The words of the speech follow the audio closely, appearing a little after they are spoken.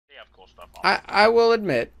cool stuff. I will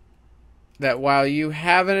admit that while you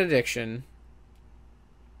have an addiction,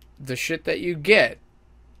 the shit that you get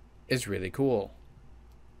is really cool.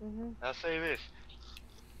 I'll say this: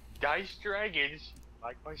 Dice Dragons,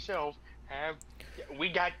 like myself, we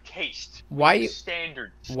got taste.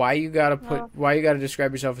 Standards. Why you gotta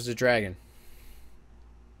describe yourself as a dragon?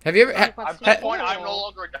 Have you ever? At this point, I'm no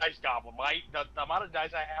longer a dice goblin. The amount of dice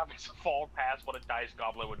I have is far past what a dice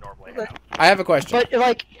goblin would normally have. I have a question. But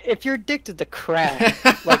like, if you're addicted to crack,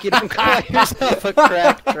 like you don't call yourself a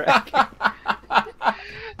crack dragon.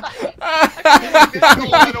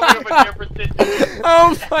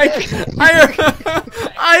 Oh my!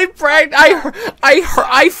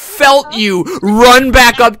 I felt you run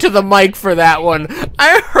back up to the mic for that one.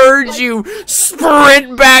 I heard you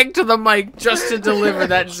sprint back to the mic just to deliver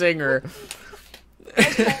that zinger.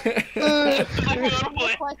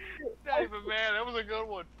 Man, that was a good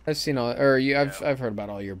one. I've seen all, or you. I've heard about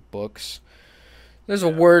all your books. There's a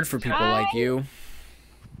word for people like you.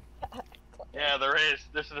 Yeah, there is.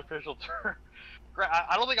 This is an official term.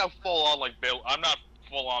 I don't think I'm full on like Bill. I'm not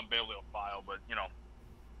full on bibliophile, but you know.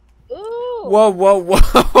 Ooh. Whoa!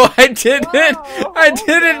 I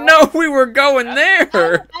didn't know we were going there.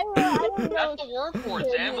 That's the word for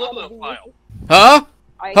it, Sam. Bibliophile. Huh?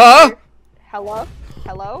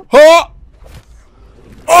 Hello? Huh?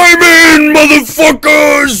 I'm in,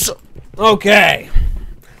 motherfuckers! Okay.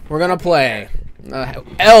 We're gonna play.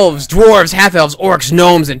 Elves, dwarves, half-elves, orcs,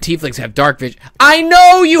 gnomes, and tieflings have dark vision. I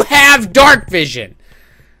know you have dark vision!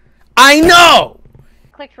 I know!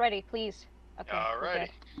 Click ready, please. Okay.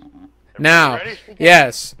 Alright. Now, ready?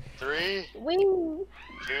 yes. 3, Woo.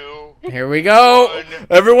 2, Here we go. 1.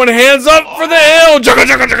 Everyone hands up for the hill.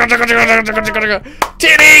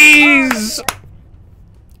 Titties!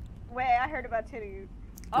 Wait, I heard about titties.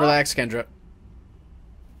 Relax, Kendra.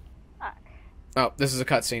 Fuck. Oh, this is a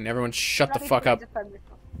cutscene. Everyone shut the fuck up.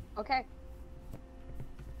 Okay.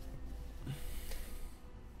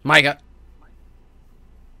 Mika.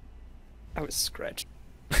 I was scratched.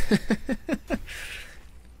 I'm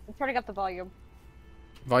turning up the volume.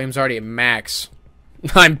 Volume's already at max.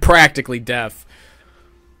 I'm practically deaf.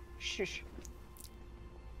 Shush.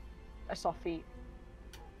 I saw feet.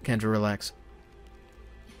 Kendra, relax.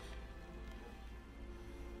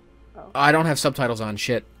 Oh. I don't have subtitles on.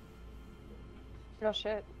 Shit. No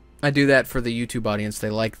shit. I do that for the YouTube audience. They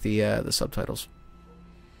like the subtitles.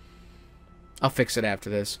 I'll fix it after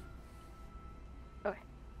this. Okay.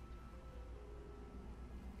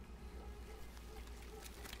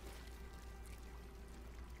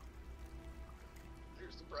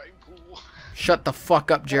 Here's the brine pool. Shut the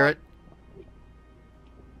fuck up, Jaret.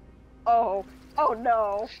 Oh. Oh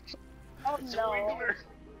no. Oh no.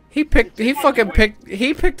 He picked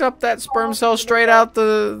up that sperm cell straight out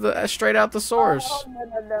the source. Oh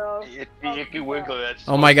no. It's the Icky Wiggler. That's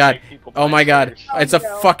Oh my god. Oh my god. It's a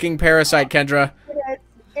fucking parasite, Kendra.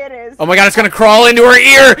 It is. Oh my god, it's gonna crawl into her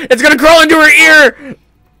ear! It's gonna crawl into her ear!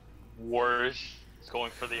 Worse. It's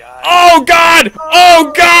going for the eye. Oh god!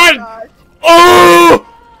 Oh god! Oh!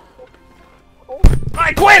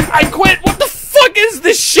 I quit! What the fuck is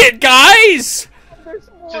this shit, guys?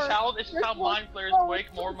 It's just how mind players wake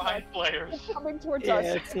more mind players. It's coming towards Yeah, us.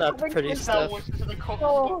 it's not the pretty That stuff. was the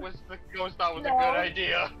ghost thought was a No. good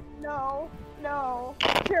idea. No.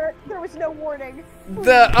 Jaret, there was no warning.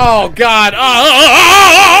 Oh god!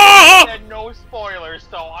 I said no spoilers,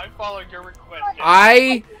 so I'm following your request.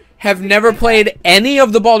 I have never played any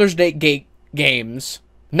of the Baldur's Gate games.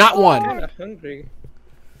 Not one. I'm hungry.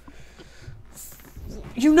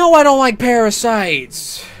 You know I don't like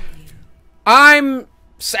parasites. I'm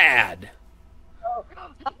sad. Oh,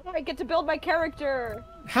 I get to build my character.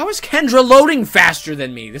 How is Kendra loading faster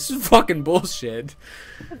than me? This is fucking bullshit.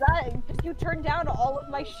 You turned down all of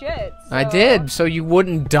my shit. So. I did, so you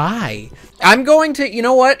wouldn't die. I'm going to, you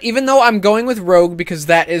know what? Even though I'm going with Rogue because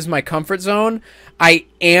that is my comfort zone, I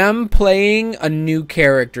am playing a new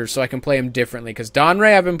character so I can play him differently. Because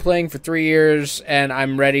Donray I've been playing for 3 years, and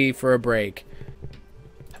I'm ready for a break.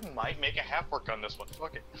 I might make a half work on this one.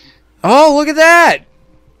 Fuck it. Oh, look at that!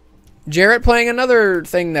 Jaret playing another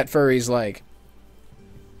thing that furries like.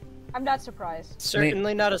 I'm not surprised.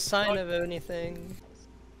 Certainly not a sign of anything.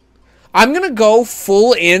 I'm gonna go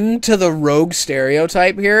full into the rogue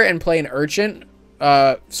stereotype here and play an urchin,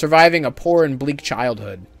 surviving a poor and bleak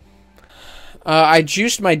childhood. I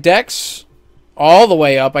juiced my dex all the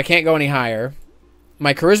way up. I can't go any higher.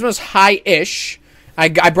 My charisma's high-ish.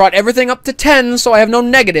 I brought everything up to 10, so I have no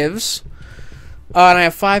negatives. And I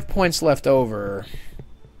have 5 points left over.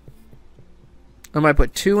 I might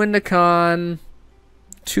put 2 into con.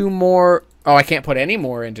 2 more. Oh, I can't put any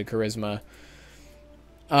more into charisma.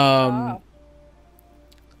 So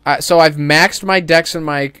I've maxed my dex and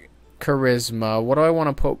my charisma. What do I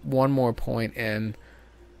want to put one more point in?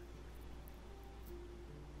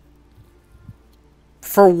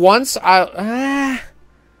 For once, I'll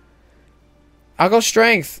go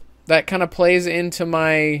strength. That kind of plays into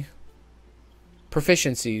my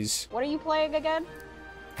proficiencies. What are you playing again?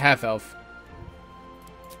 Half elf.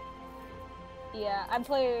 Yeah, I'm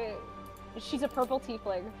playing. She's a purple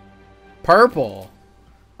tiefling. Purple.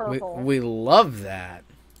 Purple. We love that.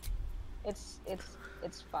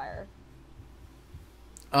 It's fire.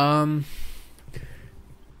 Can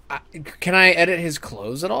I edit his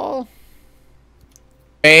clothes at all?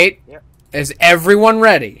 Wait. Yep. Is everyone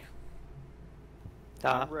ready?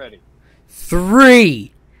 Ah. I'm ready.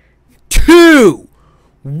 3, 2,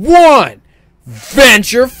 1.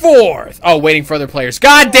 Venture forth. Oh, waiting for other players.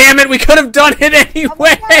 God damn it! We could have done it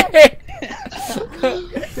anyway.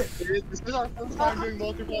 This is our first time doing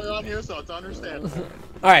multiplayer on here, so it's understandable.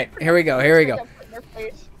 All right, here we go. Here we go.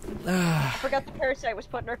 I forgot the parasite was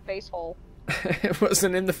put in her face hole. It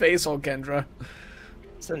wasn't in the face hole, Kendra.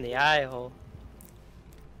 It's in the eye hole.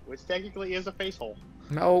 Which technically is a face hole.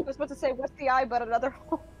 I No, was about to say, what's the eye but another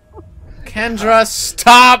hole? Kendra,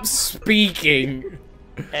 stop speaking.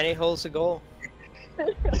 Any hole's a goal.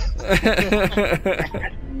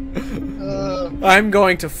 I'm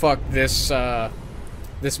going to fuck this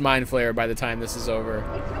this mind flayer by the time this is over.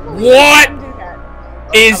 What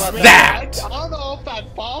is that? I don't know if that's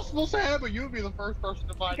possible, Sam, but you'd be the first person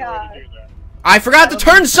to find a way to do that. I forgot to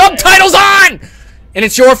turn subtitles on, and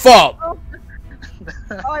it's your fault. Oh,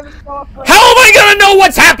 I'm so afraid. How am I gonna know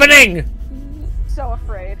what's happening? So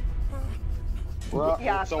afraid.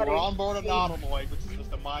 Yeah, So buddy. we're on board a Nautilus, which is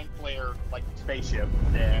just a mind flayer like spaceship,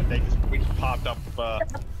 and we just popped up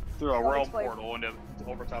through a realm explain. portal into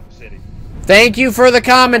over top the city. Thank you for the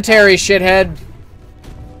commentary, shithead.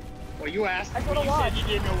 Well, you asked, I you thought it said was. you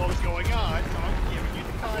didn't know what was going on, so I'm giving you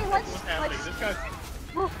the context of let's- what's happening. let's-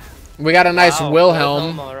 This guy's We got a nice Wow,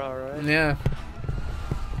 Wilhelm. alright. Yeah.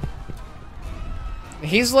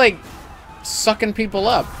 He's like sucking people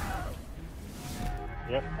up.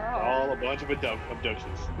 Yep, all a bunch of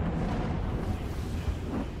abductions.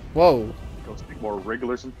 Whoa. Go speak more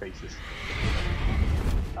wrigglers and faces.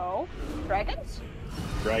 Oh, dragons?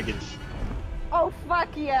 Dragons. Oh, fuck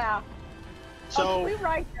yeah! So, can we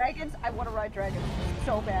ride dragons? I want to ride dragons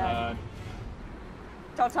so bad.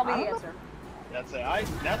 Don't tell me I the don't answer. that's it. I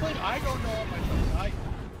don't know all my choices.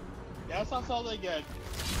 That's not something again.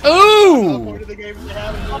 The Ooh! point of the game is to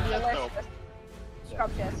have an Okay, idea, so.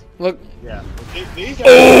 Scrumptious. Look. Yeah. These are.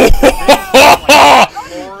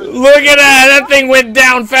 Look at that! That thing went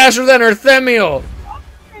down faster than her Themiel.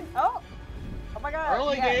 Oh! Oh my god.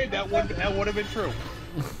 Early yeah. game, that would have been true.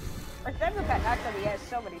 But then we got knocked on the ass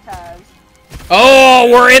so many times. Oh,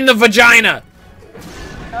 we're in the vagina.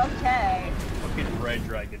 Okay. Fucking red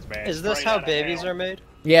dragons, man. Is this Straight how outta babies hell. are made?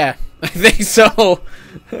 Yeah, I think so.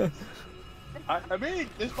 I mean,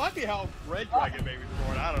 this might be how red dragon babies are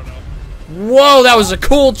born. I don't know. Whoa, that was a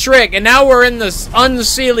cool trick, and now we're in this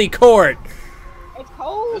unseelie court. It's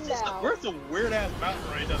cold This is now. we're some weird ass mountain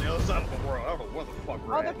range on the other side of the world. I don't know what the fuck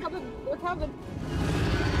we're Oh, at. they're coming. They're coming.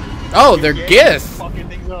 Oh, they're Yeah, Gith. Fucking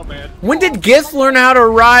things up, man. When did Gith learn how to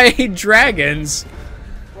ride dragons?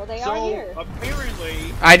 Well, they are So here.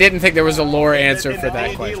 apparently, I didn't think there was a lore answer in for the that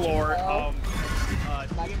D&D question. lore,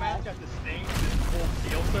 Tiamat got this thing, this whole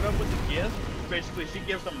deal set up with the Gith. Basically, she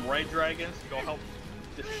gives them red dragons to go help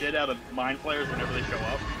the shit out of mind flayers whenever they show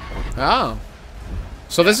up. Oh.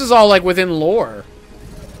 So this is all like within lore.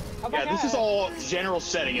 Oh my Yeah, this God. is all general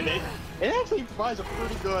setting, and it actually provides a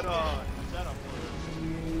pretty good setup for this.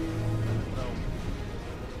 So,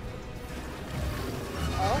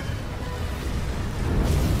 Oh.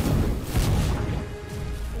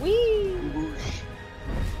 Wee. whoosh.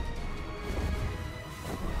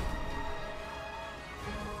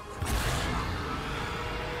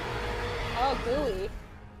 Oh, gooey.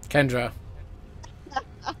 Kendra.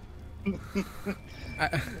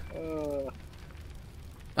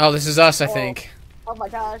 Oh, this is us, I think. Oh my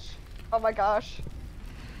gosh. Oh my gosh.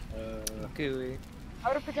 Gooey. I'm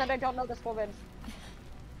gonna pretend I don't know this woman.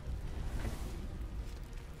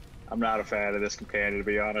 I'm not a fan of this companion, to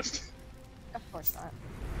be honest. Of course not.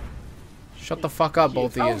 Shut the fuck up,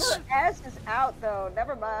 both of Oh, yous. her ass is out though.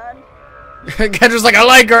 Never mind. Kendra's like, I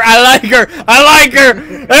like her, I like her, I like her!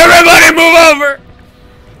 Everybody move over!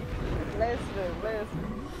 Listen.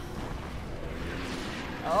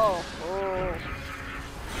 Oh. Oh.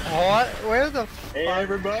 What? Where the Hey fuck?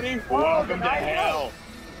 everybody, welcome to hell.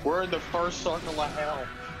 We're in the first circle of hell.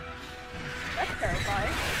 That's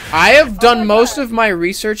terrifying. I have done my most God. of my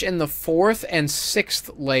research in the 4th and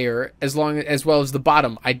 6th layer, as well as the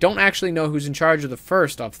bottom. I don't actually know who's in charge of the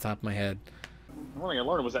first off the top of my head. One thing I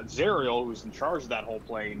learned was that Zerial, who's in charge of that whole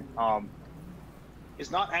plane,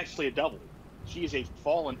 is not actually a devil. She is a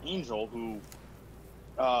fallen angel who,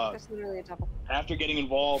 That's literally a double. after getting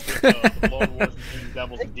involved with the Lord Wars between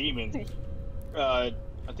devils and demons, I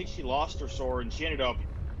think she lost her sword and she ended up,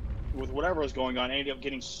 with whatever was going on, ended up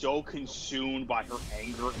getting so consumed by her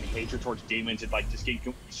anger and hatred towards demons and like just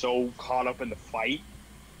getting so caught up in the fight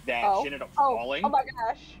that she ended up falling. Oh my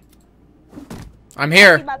gosh. I'm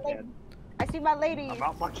here. I see my lady. I'm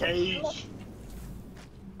out my cage.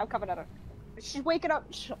 I'm coming at her. She's waking up.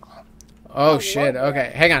 Oh shit,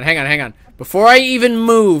 okay. Hang on. Before I even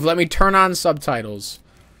move, let me turn on subtitles.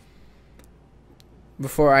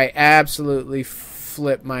 Before I absolutely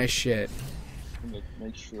flip my shit.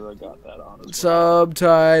 Make sure I got that on as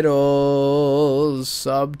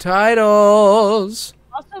Subtitles.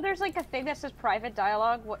 Also, there's like a thing that says private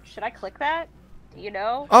dialogue. What should I click that? Do you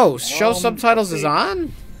know? Oh, show subtitles is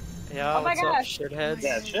on? Yeah, Oh my what's up, gosh. shitheads?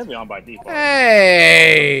 Yeah, it should be on by default.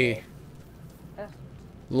 Hey!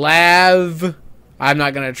 Lav. I'm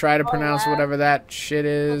not gonna try to pronounce Lav. whatever that shit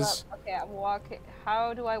Hold is. up. Okay, I'm walking.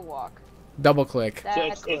 How do I walk? Double click.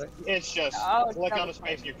 That's It's just click on the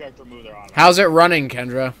space and your character move there on it. How's it running,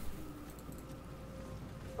 Kendra?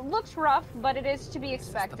 It looks rough, but it is to be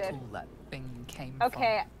expected.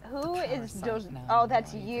 Okay, who is those? Oh,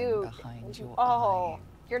 that's you. Oh,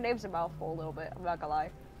 your name's a mouthful a little bit. I'm not gonna lie.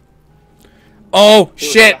 Oh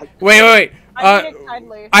shit! Wait. I mean it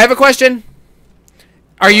kindly. I have a question.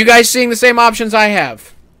 Are you guys seeing the same options I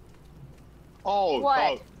have?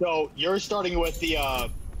 What? So you're starting with the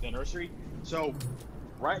nursery. So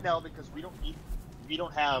right now, because we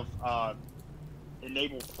don't have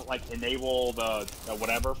enable the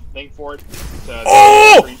whatever thing for it.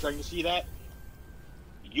 Screen so I can see that.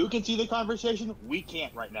 You can see the conversation. We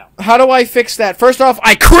can't right now. How do I fix that? First off,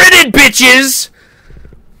 I critted, bitches!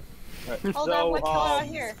 Hold on, what's going on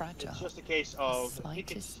here? It's just a case of I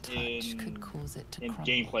think it's in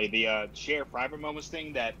gameplay. The share private moments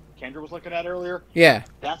thing that Kendra was looking at earlier. Yeah.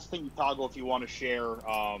 That's the thing you toggle if you want to share.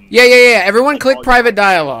 Yeah. Everyone click private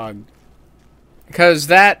dialogue. Because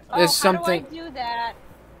that is something. How do I do that?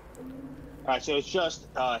 Alright, so it's just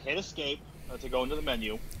hit escape to go into the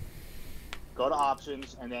menu. Go to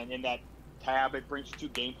options, and then in that tab it brings you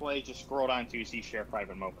to gameplay. Just scroll down until you see share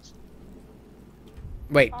private moments.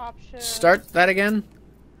 Wait, Options. start that again?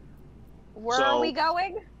 Where are we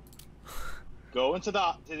going? Go into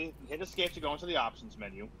hit escape to go into the options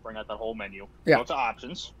menu. Bring out that whole menu. Yeah. Go to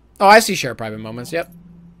options. Oh, I see share private moments, yep.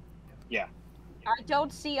 Yeah. I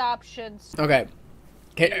don't see options. Okay.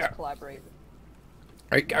 Please collaborate.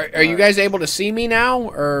 Are you guys able to see me now,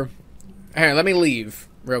 or... Here, let me leave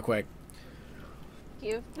real quick.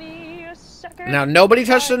 Give me a second. Now, nobody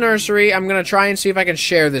touch the nursery. I'm going to try and see if I can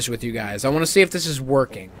share this with you guys. I want to see if this is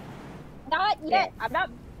working. Not yet. I'm not...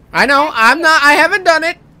 I know, I haven't done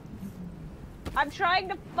it. I'm trying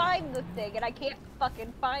to find the thing, and I can't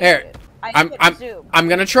fucking find There. it. I zoom. I'm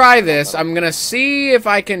going to try this. I'm going to see if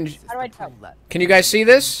I can... How do I tell? Can you guys see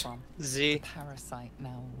this? Z.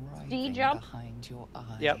 D jump?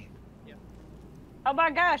 Yep. Oh my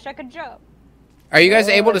gosh, I can jump. Are you guys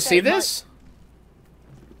able to see this?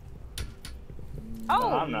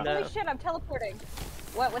 Oh, I'm not. holy shit, I'm teleporting.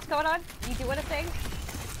 What's going on? You doing a thing?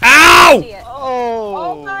 Ow! See it. Oh!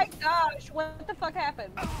 Oh my gosh, what the fuck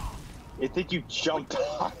happened? I think you jumped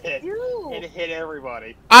on it. You. It hit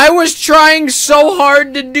everybody. I was trying so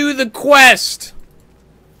hard to do the quest.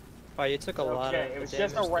 Wow, you took a lot of It was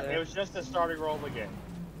just a starting roll again.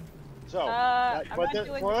 So, I'm but not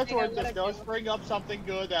doing for the us, thing I this wanna does do. bring up something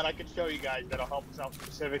good that I can show you guys that'll help us out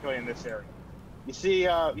specifically in this area. You see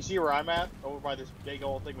where I'm at over by this big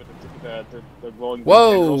old thing with the glowing.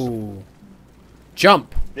 tendrils? Whoa.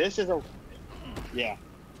 Jump. This is a you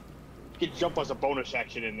can jump as a bonus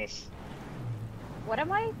action in this. What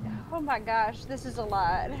am I? Oh my gosh, this is a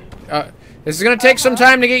lot. This is going to take some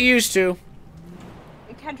time to get used to.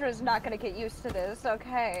 Kendra's not gonna get used to this,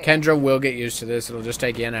 okay? Kendra will get used to this. It'll just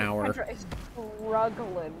take you an hour. Kendra is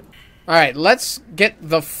struggling. Alright, let's get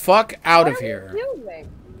the fuck out of here. What are you doing?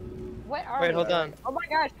 What are Wait, we hold doing? on. Oh my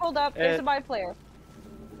gosh, hold up. There's a mind player.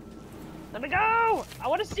 Let me go! I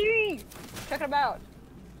wanna see! Check them out.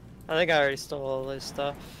 I think I already stole all this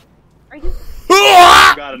stuff. Are you?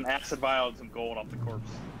 I got an acid vial and some gold off the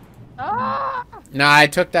corpse. Ah! Nah, I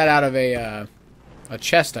took that out of a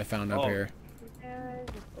chest I found up here.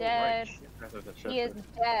 Dead. He is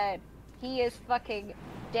dead. He is fucking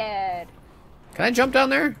dead. Can I jump down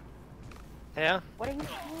there? Yeah. What are you?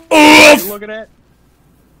 What are you looking at?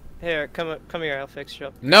 Here, come here. I'll fix you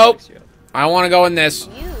up. Nope. Fix you up. I want to go in this.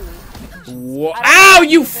 You. Ow,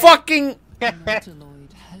 you fucking...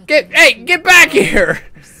 Get back here!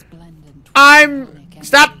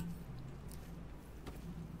 Stop!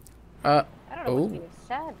 I don't know what's being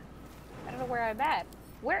said. I don't know where I'm at.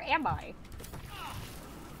 Where am I?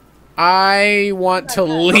 I want to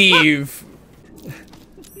leave.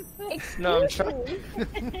 No, Excuse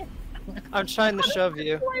I'm trying to shove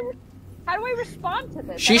you. How do I respond to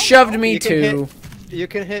this? She shoved me You can too. You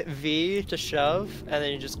can hit V to shove, and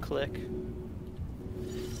then you just click.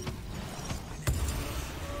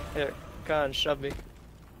 Here, go on, shove me.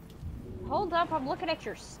 Hold up, I'm looking at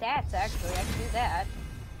your stats, actually. I can do that.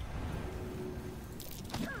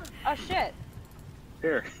 Oh, shit.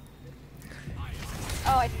 Here.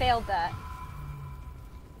 Oh, I failed that.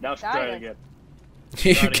 Now try it again.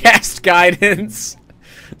 You cast guidance.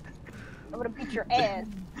 I'm gonna beat your ass.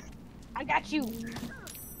 I got you.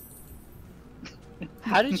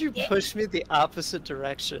 How did you push me the opposite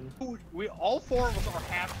direction? We all four of us are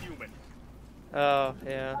half human. Oh,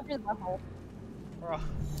 yeah.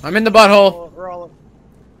 I'm in the butthole. We're all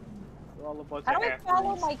a bunch How of do I half follow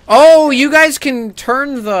humans. my Oh, you guys can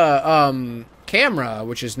turn the camera,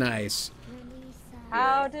 which is nice.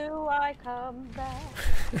 How do I come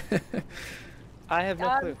back? I have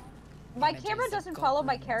no clue. My camera doesn't follow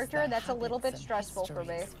my character, and that's a little bit stressful for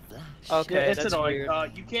me. Okay, Yeah, it's that's annoying.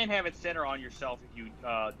 weird. You can't have it center on yourself if you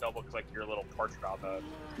double-click your little portrait on the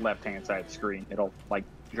left-hand side of the screen. It'll, like,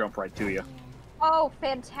 jump right to you. Oh,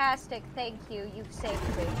 fantastic. Thank you. You've saved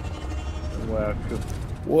me. Well, cool.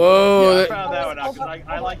 Whoa. Yeah, I found that one out, because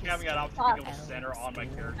I like having an option to be able to center on my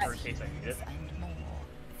character in case I need it.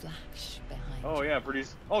 Oh, yeah,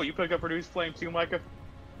 produce... Oh, you picked up Produce Flame too, Micah?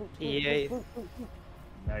 Yay.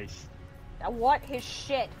 Nice. I want his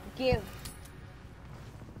shit. Give.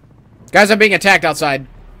 Guys, I'm being attacked outside.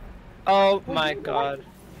 Oh my god.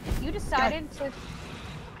 You decided to...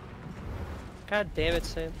 God damn it,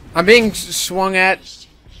 Sam. I'm being swung at.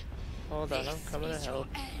 Hold on, I'm coming to help.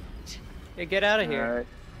 Hey, get out of here. Alright.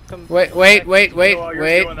 Come Wait. While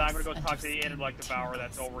you're doing that, I'm gonna go talk to the end of, like, devourer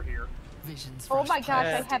that's over here. Oh my gosh,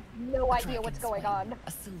 I have no idea what's going on.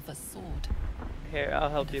 A silver sword. Here, I'll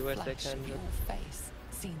help you with it, Flash Kendra. your face,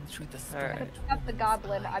 seen through the sky. Alright. Pick up the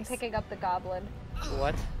goblin. I'm picking up the goblin.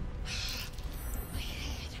 What? My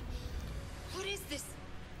head. What is this?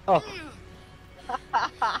 Oh.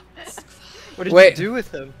 What did Wait. you do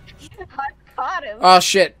with him? I caught him. Oh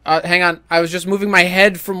shit. Hang on. I was just moving my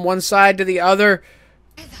head from one side to the other.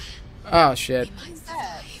 Oh shit. He might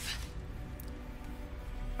survive.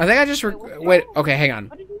 I think I just wait. Okay, hang on.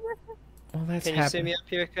 What did you do? Well, that's Can you see happening. me up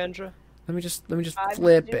here, Kendra? Let me just I'm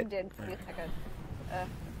flip zoomed it. in for a second.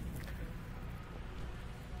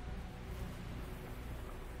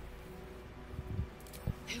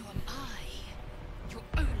 Who am I? Your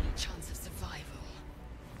only chance of survival.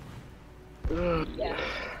 Yeah.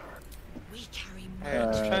 We carry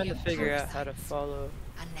Alright, more I'm trying to than figure out poison. how to follow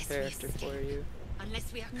Unless we character for escape. you.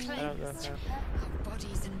 Unless we are I don't know cleansed, how. our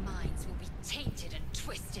bodies and minds will be tainted and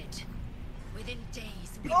twisted. Within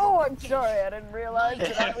days, we Oh, will I'm forget. sorry. I didn't realize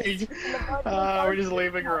that I was. We're just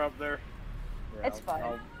leaving her up there. Yeah, It's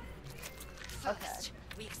fine. First,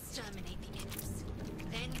 we exterminate the imps.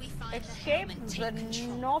 Then we find Escape the helm and the take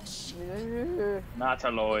control. not.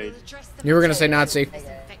 Not Lloyd. We'll address the You were gonna say material Nazi. of this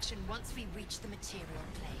infection once we reach the material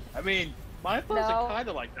plane. I mean, my thoughts No. are kind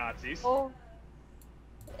of like Nazis. Oh.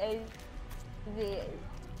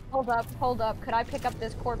 Hold up. Could I pick up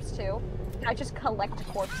this corpse too? Can I just collect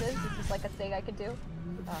corpses? This is like a thing I could do.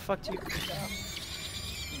 What the fuck do you...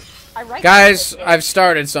 I write Guys, corpses. I've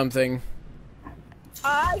started something.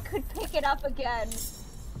 I could pick it up again.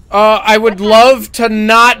 I would love to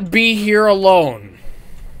not be here alone.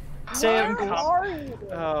 Sam, Where are you?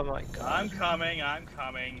 oh my god. I'm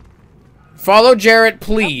coming. Follow Jaret,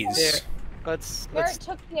 please. Here, let's Jaret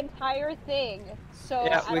took the entire thing. So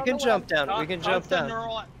yeah, I we don't can know jump what down. We can jump Touch the down.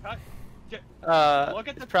 neural- touch- Look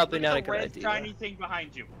at the, it's probably look not a at the good red idea. shiny thing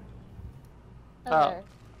behind you. Oh. Okay.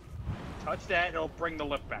 Touch that, it'll bring the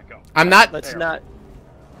lift back up. I'm not Let's There. not.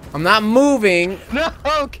 I'm not moving. No,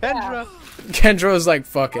 Kendra. Kendra was like,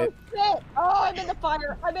 fuck it. Oh, shit. Oh, I'm in the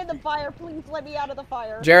fire. I'm in the fire. Please let me out of the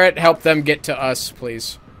fire. Jaret, help them get to us,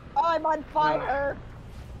 please. Oh, I'm on fire.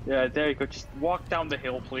 Yeah, there you go. Just walk down the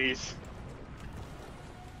hill, please.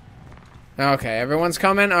 Okay, everyone's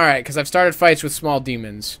coming? Alright, because I've started fights with small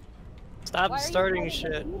demons. Stop Why are you starting fighting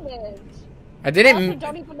shit. the demons? I I also didn't...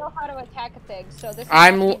 don't even know how to attack a thing, so this is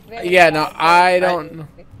I'm... gonna be very Yeah, no, bad. I don't...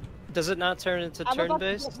 Does it not turn into I'm about to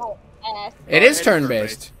turn-based? get my ass. It Oh, is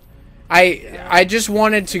turn-based. I just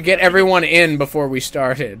wanted to get everyone in before we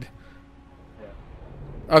started.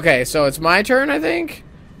 Okay, so it's my turn, I think.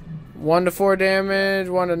 1 to 4 damage,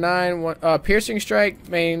 1 to 9, piercing strike,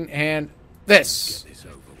 main hand. This.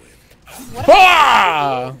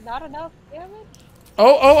 Not enough damage?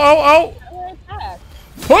 Oh.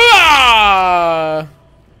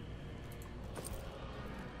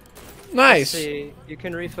 Nice. Let's see. You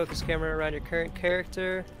can refocus camera around your current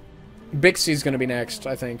character. Bixie's gonna be next,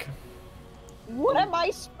 I think. What am I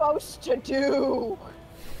supposed to do?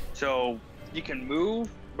 So you can move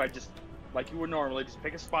by just like you would normally. Just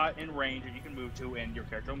pick a spot in range that you can move to, and your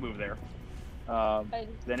character will move there.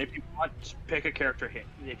 Then, if you want, pick a character hit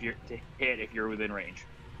if you're within range.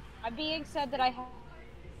 I'm being said that I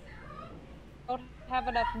don't have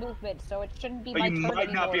enough movement, so it shouldn't be But my you turn might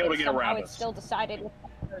anymore. not be able to but get somehow around it's us. still decided.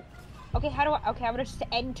 Okay, how do I? Okay, I'm gonna just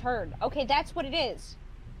end turn. Okay, that's what it is.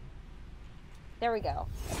 There we go.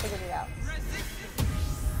 I figured it out.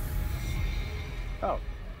 Oh,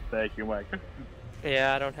 thank you, Mike.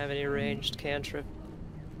 Yeah, I don't have any ranged cantrip.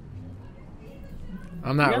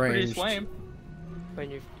 I'm not Produce ranged. flame. When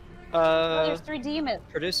you There's 3 demons.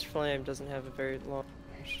 produced flame doesn't have a very long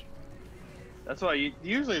range. That's why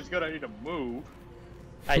usually it's a good idea to move.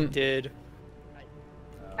 I did.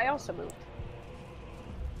 I also moved.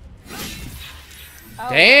 Oh,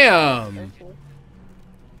 Damn.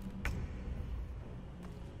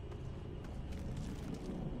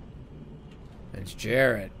 It's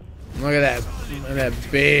Jaret. Look at that. Look at that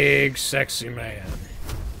big, sexy man.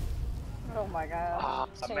 Oh my god.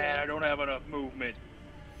 Man, I don't have enough movement.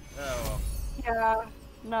 Oh Yeah.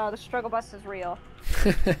 No, the struggle bus is real.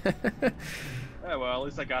 well. Oh well, at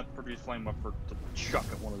least I got produce flame up to chuck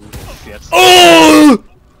at one of these little shits. Oh!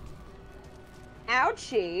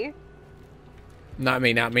 Ouchie. Not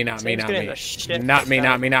me, not me, not me, Sam's not getting me. the shit Not me, kicked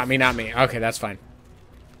not out me, not me, not me. Okay, that's fine.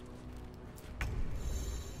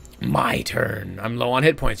 My turn. I'm low on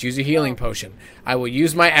hit points. Use a healing potion. I will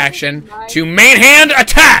use my action to main hand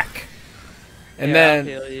attack! And Yeah, then...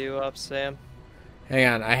 I'll heal you up, Sam. Hang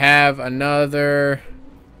on, I have another...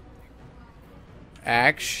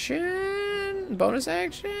 action? Bonus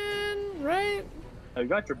action? Right? You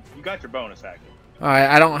got your bonus action. Alright,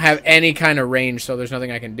 I don't have any kind of range, so there's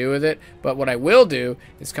nothing I can do with it. But what I will do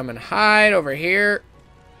is come and hide over here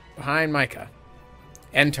behind Mika.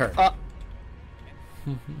 End turn.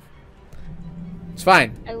 It's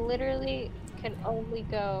fine. I literally can only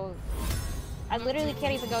go... I literally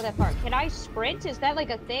can't even go that far. Can I sprint? Is that like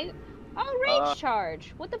a thing? Oh, range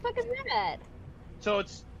charge. What the fuck is that? So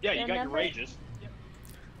it's you got your Remember? rages.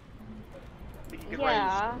 You can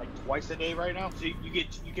Yeah. rage like twice a day right now. So you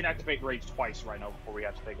can activate rage twice right now before we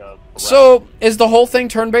have to take a rest. So, is the whole thing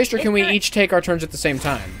turn-based, or can we each take our turns at the same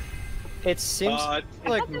time? It seems like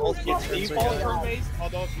multiple it's turns default ago. turn-based,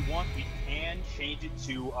 although if you want, we can change it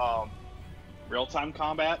to real-time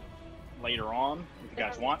combat later on if you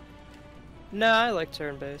guys want. No, I like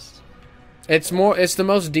turn-based. It's the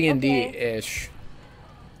most D&D-ish.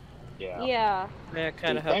 Yeah. Yeah. Yeah, it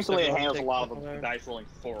kind of helps. Thankfully, it everyone handles a take lot of one the there. dice rolling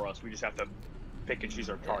for us. We just have to pick and choose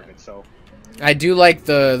our targets. So. I do like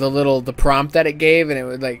the prompt that it gave, and it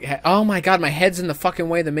would like, oh my god, my head's in the fucking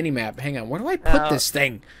way of the minimap. Hang on, where do I put this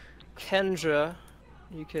thing? Kendra,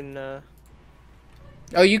 you can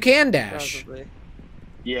Oh, you can dash. probably.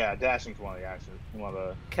 Yeah, dashing's one of the actions. One of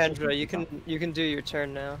the. Kendra, you can do your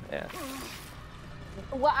turn now. Yeah.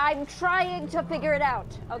 Well, I'm trying to figure it out,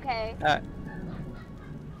 okay? Alright.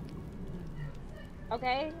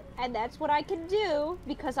 Okay? And that's what I can do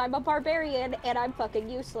because I'm a barbarian and I'm fucking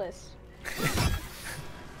useless.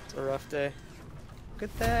 It's a rough day. Look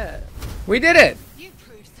at that. We did it. You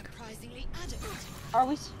proved surprisingly adequate. Are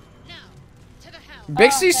we? Now, to the house.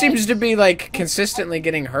 Bixie Okay. seems to be like consistently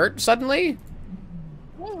getting hurt suddenly.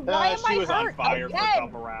 Why am she I was on hurt fire for a again?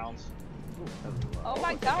 couple rounds. Oh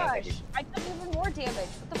my gosh. I took even more damage.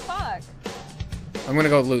 What the fuck? I'm gonna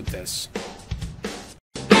go loot this.